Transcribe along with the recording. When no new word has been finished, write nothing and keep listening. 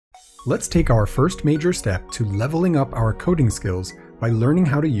Let's take our first major step to leveling up our coding skills by learning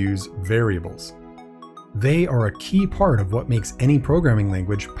how to use variables. They are a key part of what makes any programming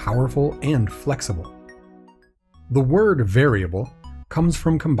language powerful and flexible. The word variable comes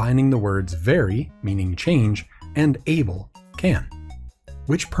from combining the words vary, meaning change, and able, can,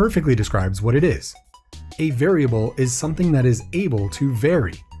 which perfectly describes what it is. A variable is something that is able to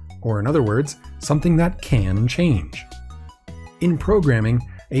vary, or in other words, something that can change. In programming,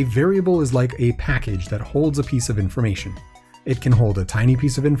 a variable is like a package that holds a piece of information. It can hold a tiny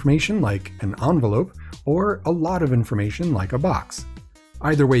piece of information like an envelope, or a lot of information like a box.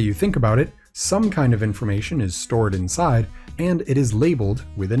 Either way you think about it, some kind of information is stored inside, and it is labeled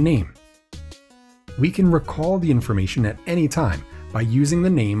with a name. We can recall the information at any time by using the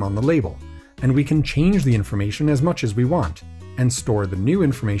name on the label, and we can change the information as much as we want, and store the new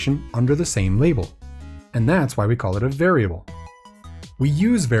information under the same label. And that's why we call it a variable. We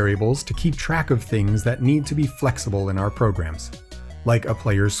use variables to keep track of things that need to be flexible in our programs, like a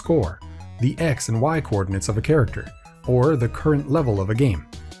player's score, the X and Y coordinates of a character, or the current level of a game.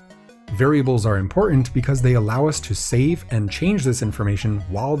 Variables are important because they allow us to save and change this information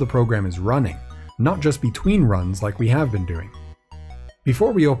while the program is running, not just between runs like we have been doing.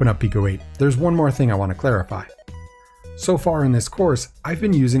 Before we open up PICO-8, there's one more thing I want to clarify. So far in this course, I've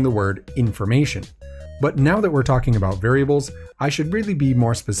been using the word information, but now that we're talking about variables, I should really be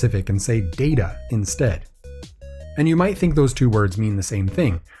more specific and say data instead. And you might think those two words mean the same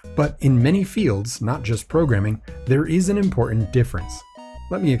thing, but in many fields, not just programming, there is an important difference.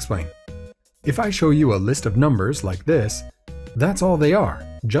 Let me explain. If I show you a list of numbers like this, that's all they are,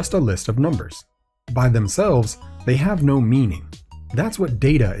 just a list of numbers. By themselves, they have no meaning. That's what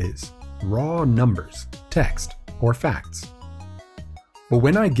data is, raw numbers, text, or facts. But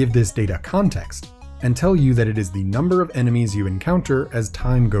when I give this data context, and tell you that it is the number of enemies you encounter as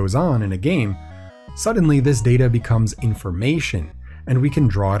time goes on in a game, suddenly this data becomes information, and we can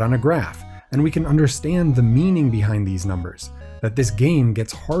draw it on a graph, and we can understand the meaning behind these numbers, that this game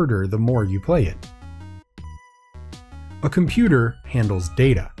gets harder the more you play it. A computer handles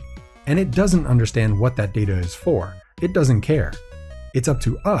data, and it doesn't understand what that data is for. It doesn't care. It's up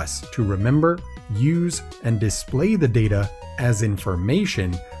to us to remember, use, and display the data as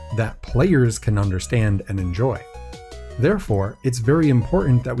information that players can understand and enjoy. Therefore, it's very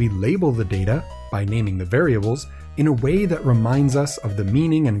important that we label the data by naming the variables in a way that reminds us of the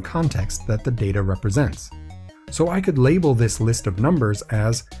meaning and context that the data represents. So I could label this list of numbers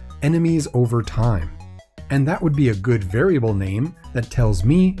as enemies over time, and that would be a good variable name that tells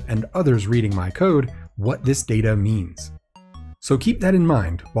me and others reading my code what this data means. So keep that in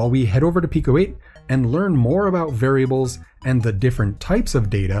mind while we head over to PICO-8 and learn more about variables and the different types of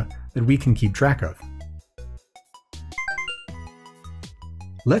data that we can keep track of.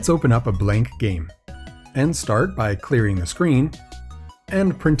 Let's open up a blank game and start by clearing the screen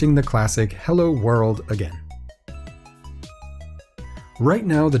and printing the classic "Hello World" again. Right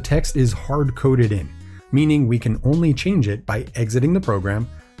now the text is hard-coded in, meaning we can only change it by exiting the program,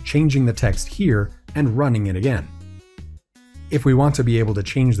 changing the text here, and running it again. If we want to be able to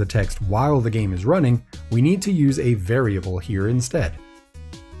change the text while the game is running, we need to use a variable here instead.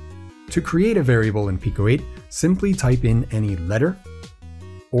 To create a variable in PICO-8, simply type in any letter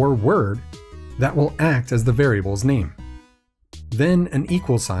or word that will act as the variable's name. Then an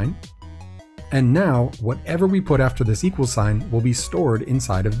equal sign, and now whatever we put after this equal sign will be stored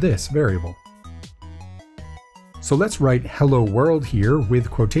inside of this variable. So let's write "Hello World" here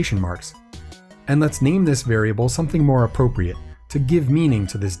with quotation marks. And let's name this variable something more appropriate to give meaning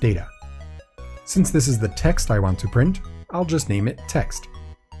to this data. Since this is the text I want to print, I'll just name it text.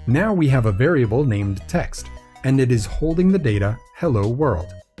 Now we have a variable named text, and it is holding the data "Hello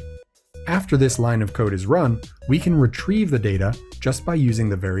World." After this line of code is run, we can retrieve the data just by using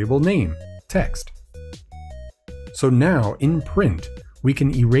the variable name, text. So now in print, we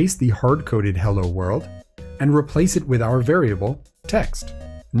can erase the hard-coded "Hello World" and replace it with our variable, text,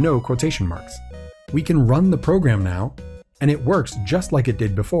 no quotation marks. We can run the program now, and it works just like it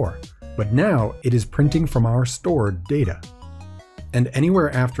did before, but now it is printing from our stored data. And anywhere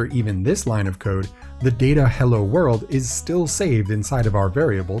after even this line of code, the data "Hello World" is still saved inside of our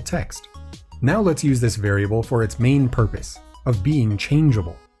variable text. Now let's use this variable for its main purpose, of being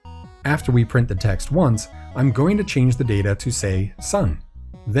changeable. After we print the text once, I'm going to change the data to say sun.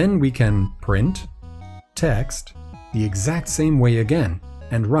 Then we can print text the exact same way again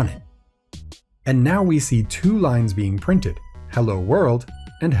and run it. And now we see two lines being printed, "Hello World"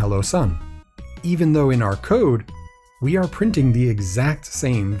 and "Hello Sun," even though in our code, we are printing the exact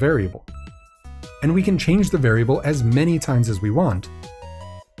same variable. And we can change the variable as many times as we want.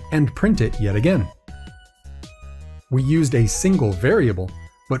 and print it yet again. We used a single variable,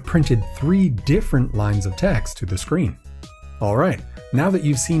 but printed 3 different lines of text to the screen. Alright, now that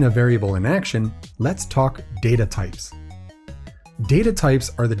you've seen a variable in action, let's talk data types. Data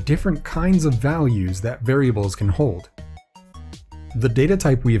types are the different kinds of values that variables can hold. The data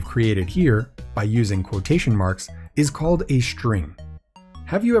type we have created here, by using quotation marks, is called a string.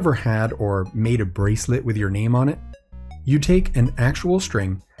 Have you ever had or made a bracelet with your name on it? You take an actual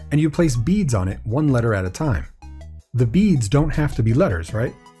string and you place beads on it 1 letter at a time. The beads don't have to be letters,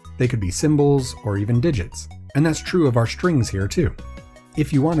 right? They could be symbols or even digits. And that's true of our strings here too.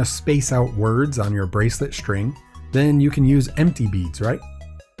 If you want to space out words on your bracelet string, then you can use empty beads, right?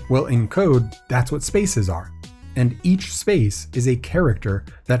 Well, in code, that's what spaces are. And each space is a character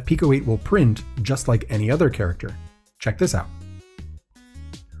that PICO-8 will print just like any other character. Check this out.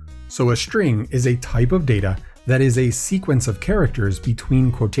 So a string is a type of data that is a sequence of characters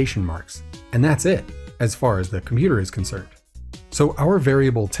between quotation marks. And that's it, as far as the computer is concerned. So our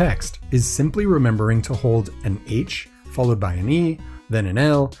variable text is simply remembering to hold an H followed by an E, then an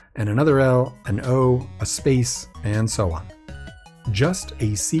L, and another L, an O, a space, and so on. Just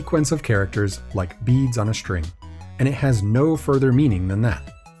a sequence of characters like beads on a string, and it has no further meaning than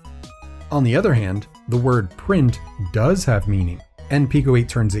that. On the other hand, the word print does have meaning, and PICO-8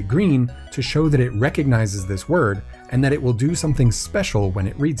 turns it green to show that it recognizes this word and that it will do something special when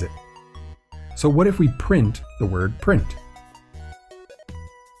it reads it. So what if we print the word print?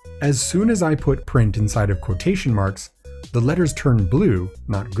 As soon as I put print inside of quotation marks, the letters turn blue,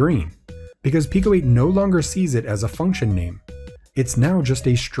 not green, because PICO-8 no longer sees it as a function name. It's now just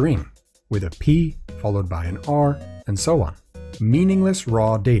a string, with a P followed by an R, and so on. Meaningless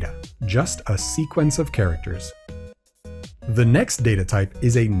raw data, just a sequence of characters. The next data type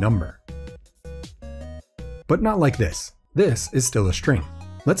is a number. But not like this. This is still a string.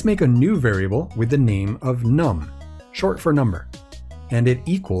 Let's make a new variable with the name of num, short for number, and it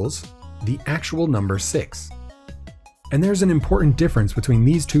equals the actual number 6. And there's an important difference between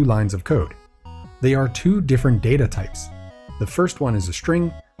these 2 lines of code. They are 2 different data types. The first one is a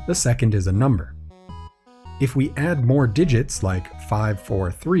string, the second is a number. If we add more digits like 5,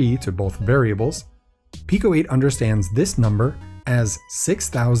 4, 3 to both variables, PICO-8 understands this number as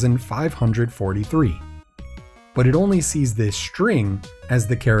 6,543. But it only sees this string as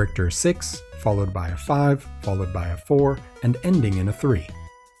the character 6, followed by a 5, followed by a 4, and ending in a 3.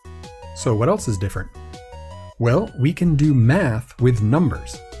 So what else is different? Well, we can do math with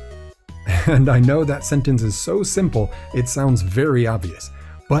numbers. And I know that sentence is so simple, it sounds very obvious,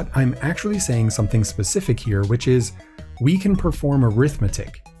 but I'm actually saying something specific here, which is we can perform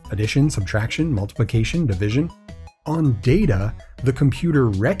arithmetic, addition, subtraction, multiplication, division, on data the computer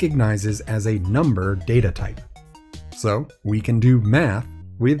recognizes as a number data type. So we can do math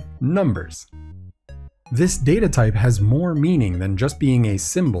with numbers. This data type has more meaning than just being a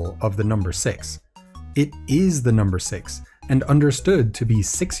symbol of the number 6. It is the number 6, and understood to be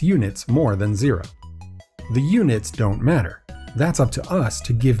 6 units more than 0. The units don't matter. That's up to us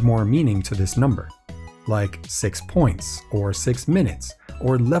to give more meaning to this number, like 6 points, or 6 minutes,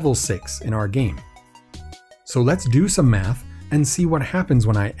 or level 6 in our game. So let's do some math and see what happens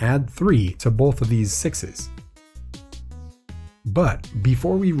when I add 3 to both of these 6s. But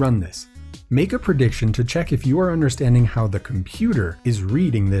before we run this, make a prediction to check if you are understanding how the computer is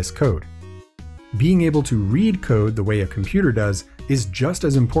reading this code. Being able to read code the way a computer does is just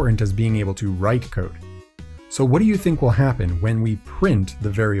as important as being able to write code. So what do you think will happen when we print the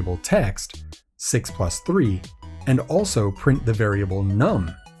variable text, 6 plus 3, and also print the variable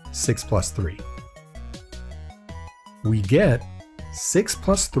num, 6 plus 3? We get 6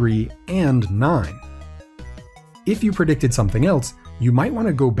 plus 3 and 9. If you predicted something else, you might want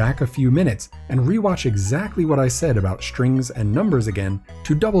to go back a few minutes and rewatch exactly what I said about strings and numbers again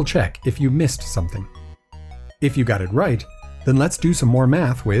to double check if you missed something. If you got it right, then let's do some more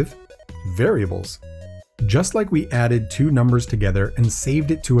math with variables. Just like we added 2 numbers together and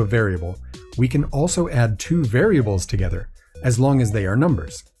saved it to a variable, we can also add 2 variables together, as long as they are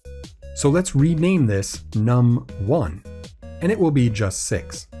numbers. So let's rename this num1, and it will be just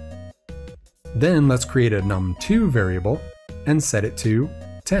 6. Then let's create a num2 variable and set it to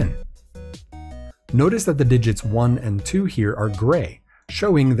 10. Notice that the digits 1 and 2 here are gray,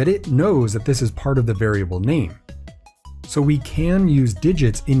 showing that it knows that this is part of the variable name. So we can use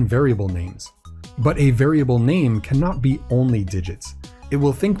digits in variable names. But a variable name cannot be only digits. It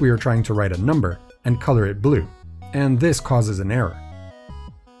will think we are trying to write a number and color it blue, and this causes an error.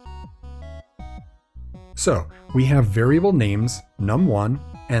 So we have variable names num1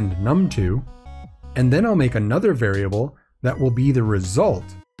 and num2, and then I'll make another variable that will be the result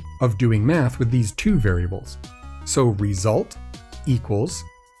of doing math with these two variables. So result equals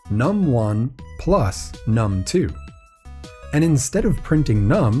num1 plus num2. And instead of printing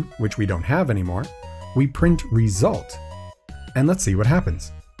num, which we don't have anymore, we print result. And let's see what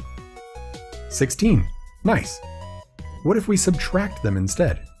happens. 16. Nice. What if we subtract them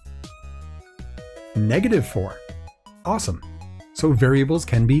instead? -4. Awesome. So variables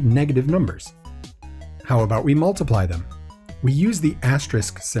can be negative numbers. How about we multiply them? We use the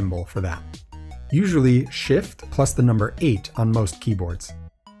asterisk symbol for that. Usually shift plus the number 8 on most keyboards.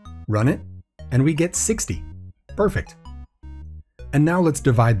 Run it, and we get 60. Perfect. And now let's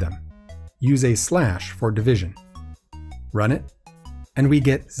divide them. Use a slash for division. Run it, and we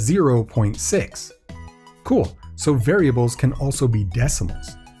get 0.6. Cool, so variables can also be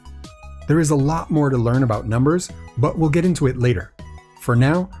decimals. There is a lot more to learn about numbers, but we'll get into it later. For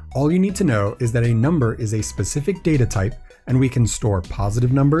now, all you need to know is that a number is a specific data type, and we can store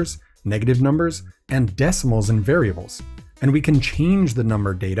positive numbers, negative numbers, and decimals in variables, and we can change the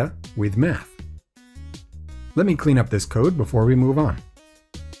number data with math. Let me clean up this code before we move on.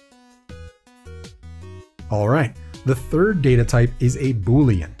 Alright, the third data type is a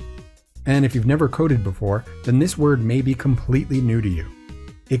Boolean. And if you've never coded before, then this word may be completely new to you.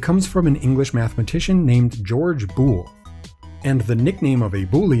 It comes from an English mathematician named George Boole, and the nickname of a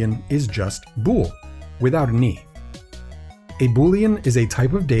Boolean is just bool, without an E. A Boolean is a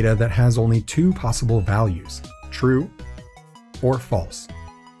type of data that has only two possible values, true or false.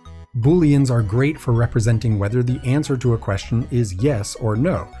 Booleans are great for representing whether the answer to a question is yes or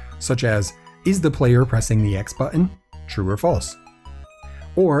no, such as, is the player pressing the X button, true or false?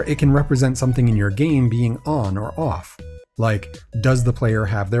 Or it can represent something in your game being on or off, like, does the player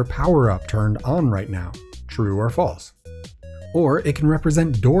have their power-up turned on right now, true or false? Or it can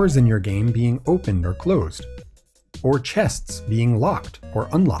represent doors in your game being opened or closed, or chests being locked or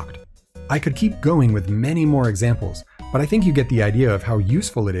unlocked. I could keep going with many more examples, but I think you get the idea of how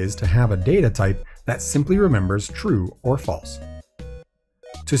useful it is to have a data type that simply remembers true or false.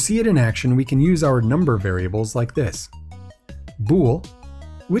 To see it in action, we can use our number variables like this. Bool,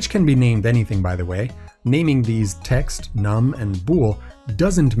 which can be named anything by the way, naming these text, num, and bool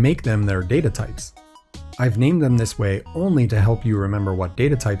doesn't make them their data types. I've named them this way only to help you remember what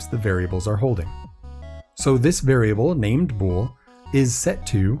data types the variables are holding. So this variable, named bool, is set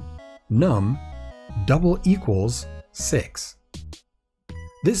to num double equals 6.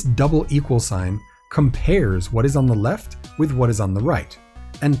 This double equal sign compares what is on the left with what is on the right,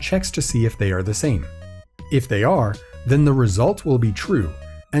 and checks to see if they are the same. If they are, then the result will be true,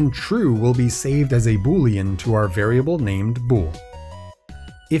 and true will be saved as a Boolean to our variable named bool.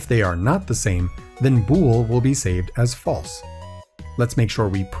 If they are not the same, then bool will be saved as false. Let's make sure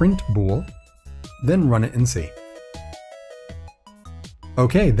we print bool, then run it and see.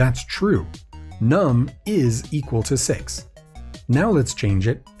 Okay, that's true. Num is equal to 6. Now let's change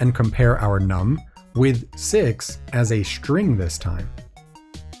it and compare our num with 6 as a string this time.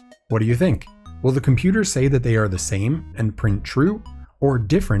 What do you think? Will the computer say that they are the same and print true, or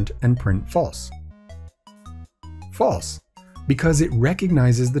different and print false? False, because it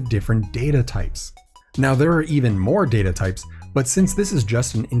recognizes the different data types. Now there are even more data types, but since this is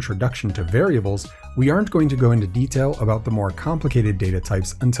just an introduction to variables, we aren't going to go into detail about the more complicated data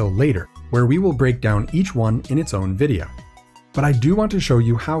types until later, where we will break down each one in its own video. But I do want to show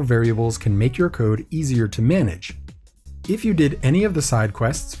you how variables can make your code easier to manage. If you did any of the side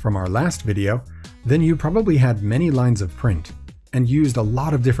quests from our last video, then you probably had many lines of print, and used a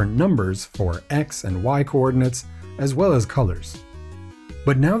lot of different numbers for X and Y coordinates, as well as colors.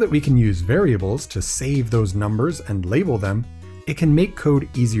 But now that we can use variables to save those numbers and label them, it can make code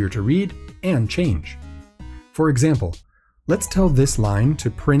easier to read and change. For example, let's tell this line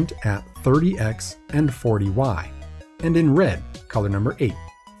to print at 30x and 40y, and in red, color number 8.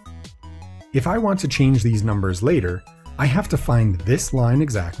 If I want to change these numbers later, I have to find this line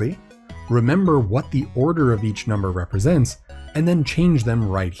exactly, remember what the order of each number represents, and then change them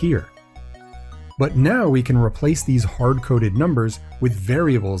right here. But now we can replace these hard-coded numbers with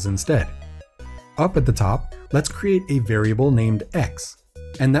variables instead. Up at the top, let's create a variable named x,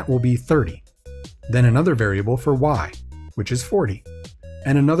 and that will be 30. Then another variable for y, which is 40.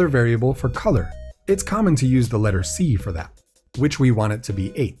 And another variable for color. It's common to use the letter C for that, which we want it to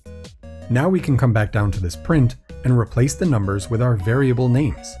be 8. Now we can come back down to this print and replace the numbers with our variable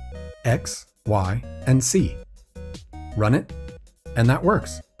names, x, y, and c. Run it, and that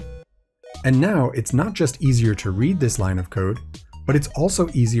works. And now it's not just easier to read this line of code, but it's also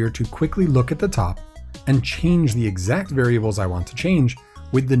easier to quickly look at the top and change the exact variables I want to change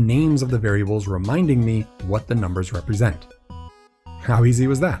with the names of the variables reminding me what the numbers represent. How easy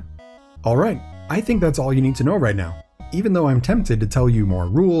was that? Alright, I think that's all you need to know right now. Even though I'm tempted to tell you more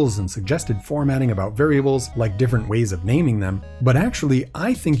rules and suggested formatting about variables, like different ways of naming them, but actually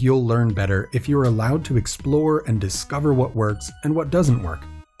I think you'll learn better if you're allowed to explore and discover what works and what doesn't work.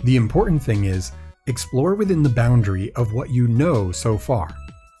 The important thing is, explore within the boundary of what you know so far,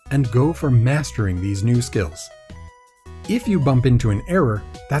 and go for mastering these new skills. If you bump into an error,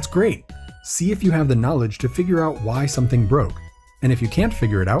 that's great. See if you have the knowledge to figure out why something broke, and if you can't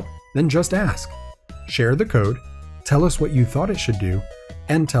figure it out, then just ask. Share the code, tell us what you thought it should do,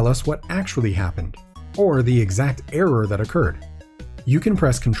 and tell us what actually happened, or the exact error that occurred. You can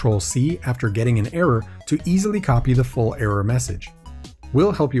press Ctrl+C after getting an error to easily copy the full error message.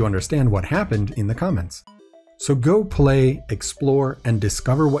 We'll help you understand what happened in the comments. So go play, explore, and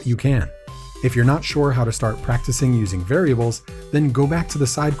discover what you can. If you're not sure how to start practicing using variables, then go back to the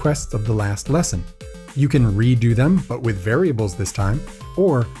side quests of the last lesson. You can redo them, but with variables this time,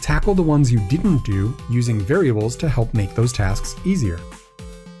 or tackle the ones you didn't do using variables to help make those tasks easier.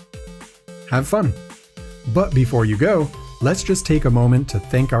 Have fun! But before you go, let's just take a moment to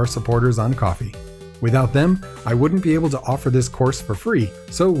thank our supporters on Ko-fi. Without them, I wouldn't be able to offer this course for free,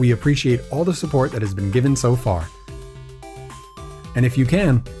 so we appreciate all the support that has been given so far. And if you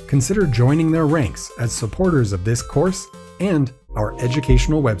can, consider joining their ranks as supporters of this course and our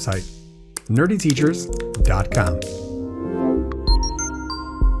educational website, nerdyteachers.com.